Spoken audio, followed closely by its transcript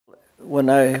When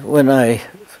I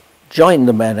joined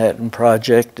the Manhattan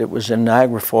Project, it was in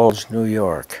Niagara Falls, New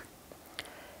York,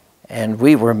 and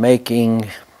we were making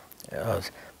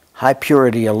high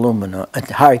purity aluminum,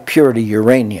 high purity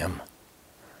uranium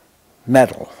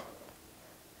metal,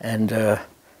 and of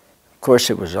course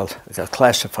it was a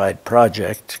classified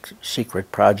project,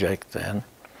 secret project then,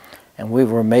 and we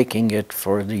were making it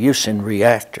for the use in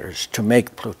reactors to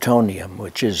make plutonium,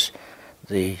 which is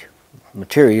the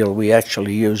material we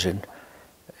actually use in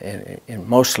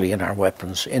mostly in our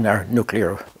weapons, in our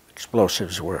nuclear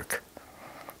explosives work.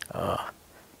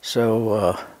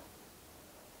 So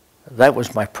that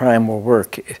was my primal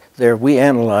work. There we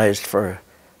analyzed for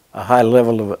a high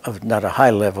level of not a high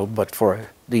level, but for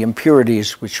the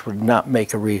impurities which would not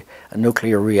make a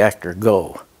nuclear reactor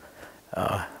go.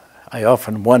 I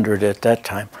often wondered at that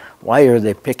time, why are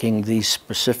they picking these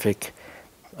specific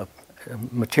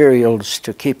materials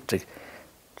to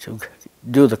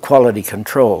do the quality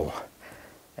control?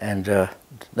 And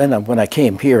then when I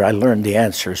came here, I learned the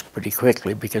answers pretty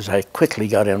quickly, because I quickly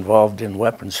got involved in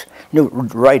weapons,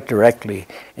 right directly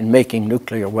in making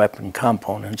nuclear weapon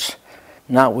components,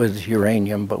 not with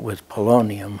uranium, but with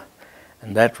polonium.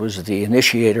 And that was the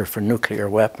initiator for nuclear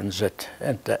weapons at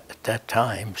that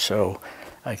time. So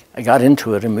I got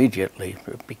into it immediately.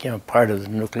 It became a part of the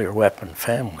nuclear weapon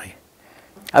family.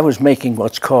 I was making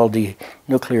what's called the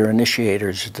nuclear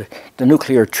initiators, the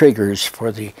nuclear triggers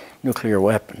for the nuclear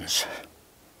weapons.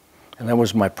 And that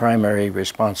was my primary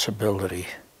responsibility.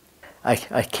 I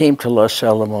came to Los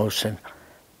Alamos, and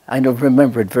I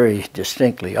remember it very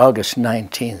distinctly, August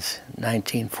 19th,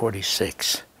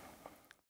 1946.